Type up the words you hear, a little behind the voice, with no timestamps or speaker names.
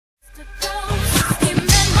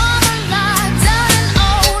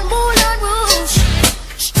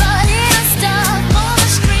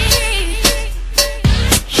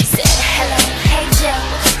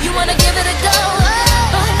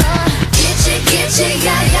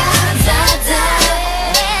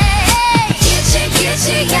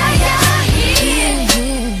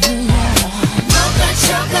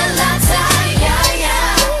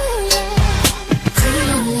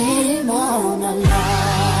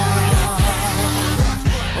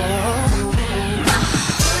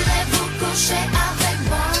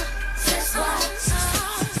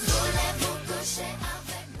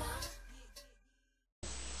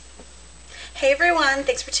Hey everyone,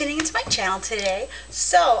 thanks for tuning into my channel today.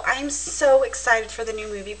 So I'm so excited for the new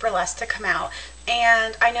movie Burlesque to come out,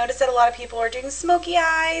 and I noticed that a lot of people are doing smoky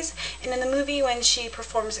eyes, and in the movie when she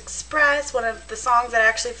performs Express, one of the songs that I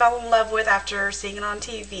actually fell in love with after seeing it on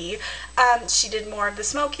TV, she did more of the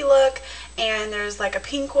smoky look, and there's like a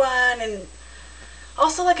pink one and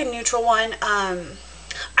also like a neutral one.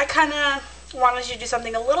 I kind of wanted to do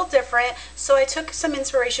something a little different, so I took some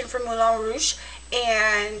inspiration from Moulin Rouge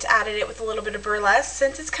and added it with a little bit of burlesque.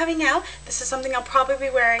 Since it's coming out, this is something I'll probably be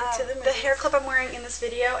wearing to the movies. The hair clip I'm wearing in this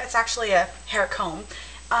video, it's actually a hair comb.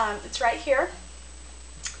 It's right here.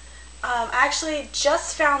 I actually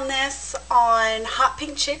just found this on Hot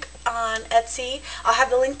Pink Chick on Etsy. I'll have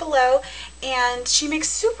the link below, and she makes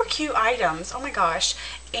super cute items. Oh my gosh.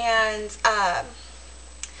 And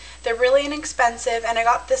they're really inexpensive, and I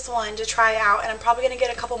got this one to try out, and I'm probably going to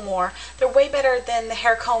get a couple more. They're way better than the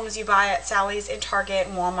hair combs you buy at Sally's and Target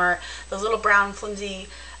and Walmart. Those little brown flimsy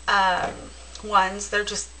ones, they're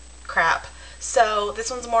just crap. So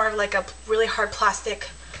this one's more of like a really hard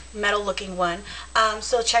plastic metal looking one.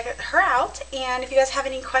 So check her out, and if you guys have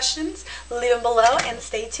any questions, leave them below, and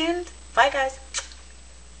stay tuned. Bye guys.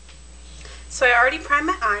 So I already primed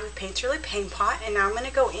my eye with Painterly Paint Pot, and now I'm going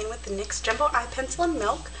to go in with the NYX Jumbo Eye Pencil in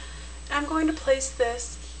Milk. I'm going to place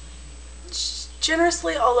this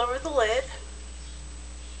generously all over the lid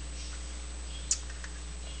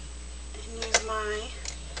and use my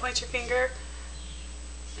pointer finger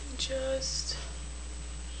and just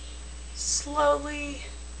slowly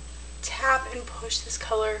tap and push this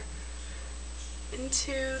color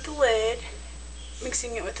into the lid,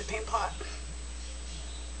 mixing it with the paint pot.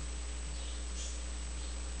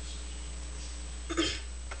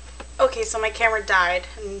 Okay, so my camera died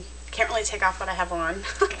and can't really take off what I have on.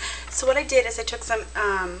 So what I did is I took some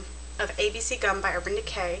of ABC Gum by Urban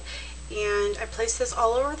Decay, and I placed this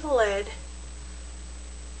all over the lid,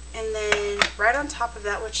 and then right on top of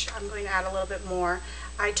that, which I'm going to add a little bit more,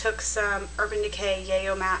 I took some Urban Decay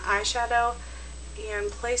YEYO Matte eyeshadow and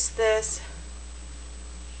placed this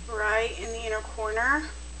right in the inner corner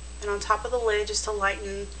and on top of the lid just to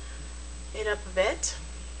lighten it up a bit.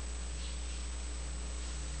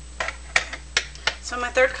 So my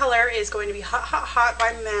third color is going to be Hot Hot Hot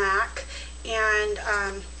by MAC, and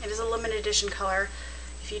it is a limited edition color.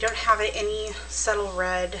 If you don't have it, any subtle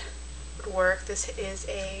red would work. This is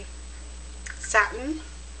a satin,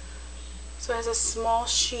 so it has a small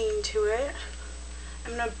sheen to it.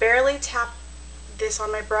 I'm going to barely tap this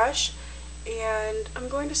on my brush, and I'm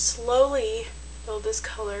going to slowly build this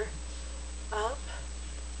color up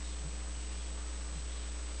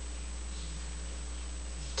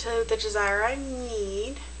to the desire I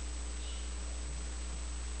need.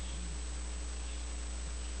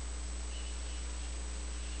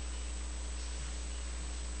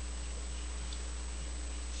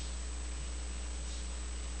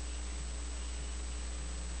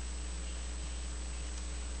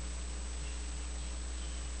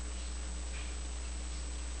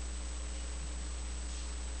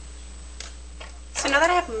 So now that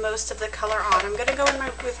I have most of the color on, I'm going to go in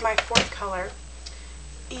with my fourth color,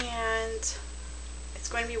 and it's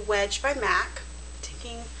going to be Wedge by MAC.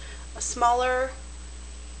 Taking a smaller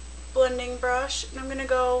blending brush, and I'm going to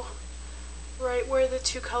go right where the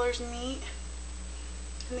two colors meet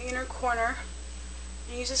in the inner corner,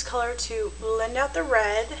 and use this color to blend out the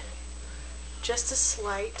red just a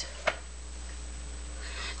slight.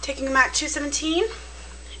 Taking MAC 217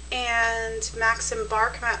 and MAC's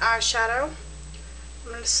Embark Matte eyeshadow,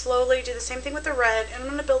 I'm going to slowly do the same thing with the red, and I'm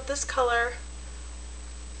going to build this color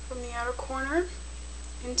from the outer corner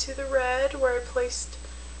into the red where I placed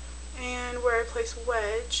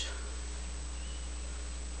Wedge.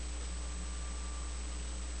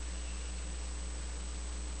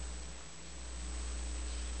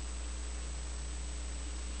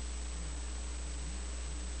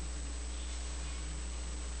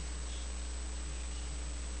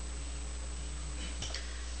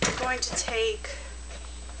 I'm going to take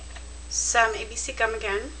some ABC Gum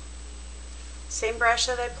again. Same brush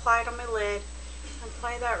that I applied on my lid.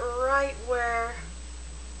 Apply that right where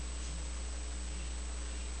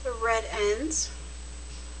the red ends.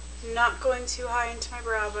 Not going too high into my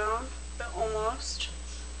brow bone, but almost.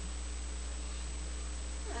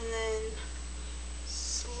 and then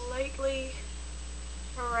slightly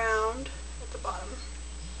around at the bottom.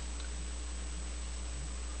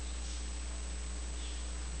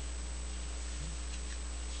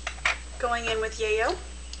 Going in with YEYO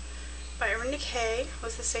by Urban Decay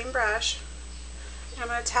with the same brush. And I'm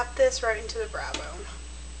going to tap this right into the brow bone.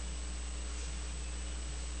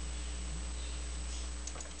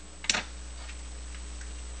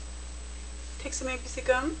 Take some ABC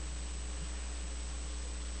gum.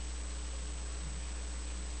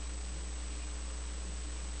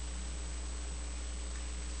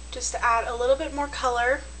 Just to add a little bit more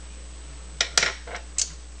color.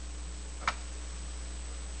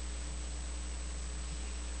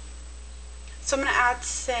 So I'm going to add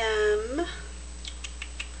some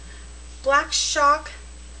Black Shock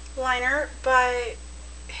liner by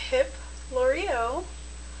L'Oreal.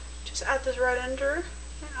 Just add this right under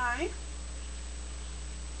my eye.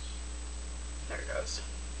 There it goes.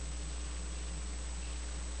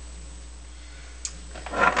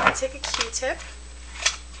 I'm going to take a Q-tip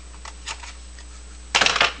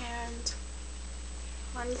and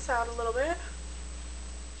blend this out a little bit.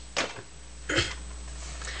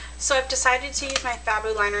 So I've decided to use my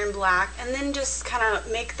Fabu liner in black and then just kind of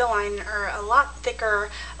make the liner a lot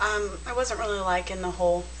thicker. I wasn't really liking the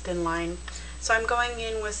whole thin line. So I'm going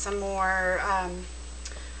in with some more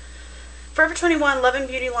Forever 21 Love and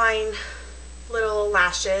Beauty line little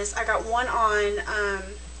lashes. I got one on,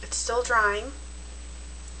 it's still drying,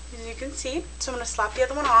 as you can see. So I'm going to slap the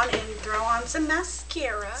other one on and throw on some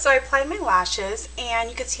mascara. So I applied my lashes and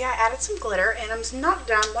you can see I added some glitter and I'm not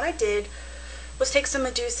done. What I did was take some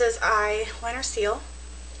Medusas eyeliner seal,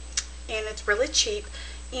 and it's really cheap,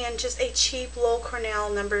 and just a cheap Low Cornell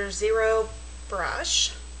number 0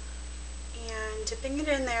 brush, and dipping it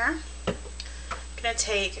in there. I'm going to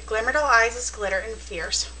take Glamour Doll Eyes' glitter in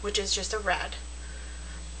Feirce, which is just a red.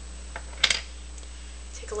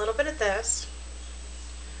 Take a little bit of this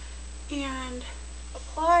and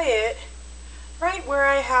apply it right where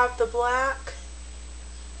I have the black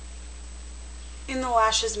and the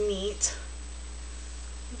lashes meet.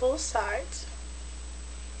 Both sides,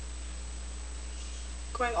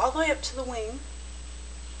 going all the way up to the wing,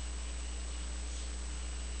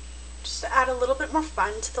 just to add a little bit more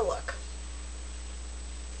fun to the look.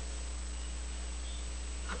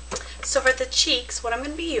 So for the cheeks, what I'm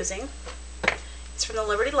going to be using is from the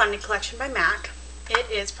Liberty London collection by MAC. It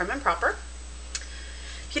is Prim and Proper.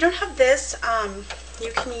 If you don't have this,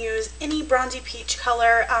 you can use any bronzy peach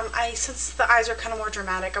color. Since the eyes are kind of more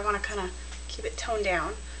dramatic, I want to kind of keep it toned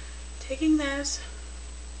down. Taking this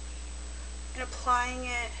and applying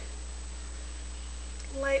it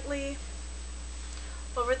lightly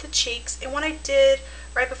over the cheeks. And what I did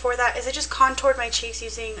right before that is I just contoured my cheeks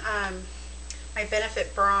using my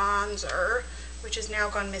Benefit bronzer, which is now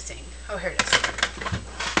gone missing. Oh, here it is.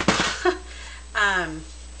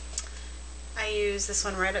 I use this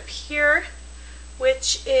one right up here,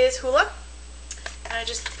 which is Hoola, and I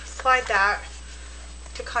just applied that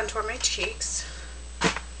to contour my cheeks.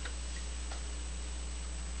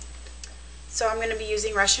 So I'm going to be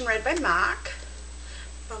using Russian Red by MAC.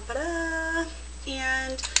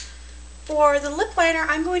 And for the lip liner,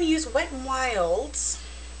 I'm going to use Wet n Wild's.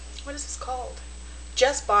 What is this called?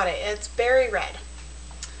 Just bought it. It's Berry Red.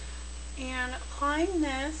 And applying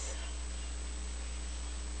this.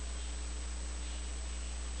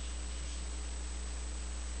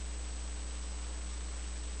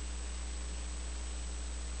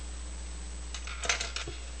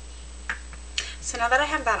 So now that I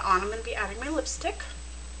have that on, I'm going to be adding my lipstick.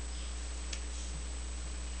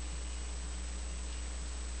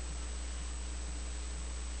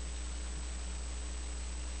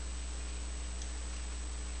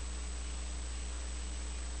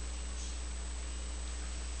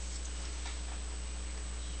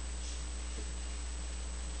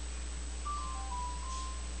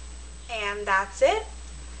 And that's it.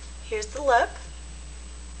 Here's the lip.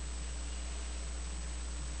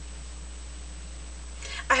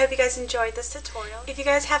 I hope you guys enjoyed this tutorial. If you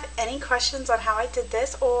guys have any questions on how I did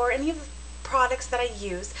this or any of the products that I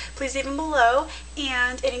use, please leave them below,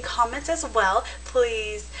 and any comments as well.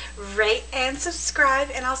 Please rate and subscribe,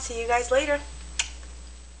 and I'll see you guys later.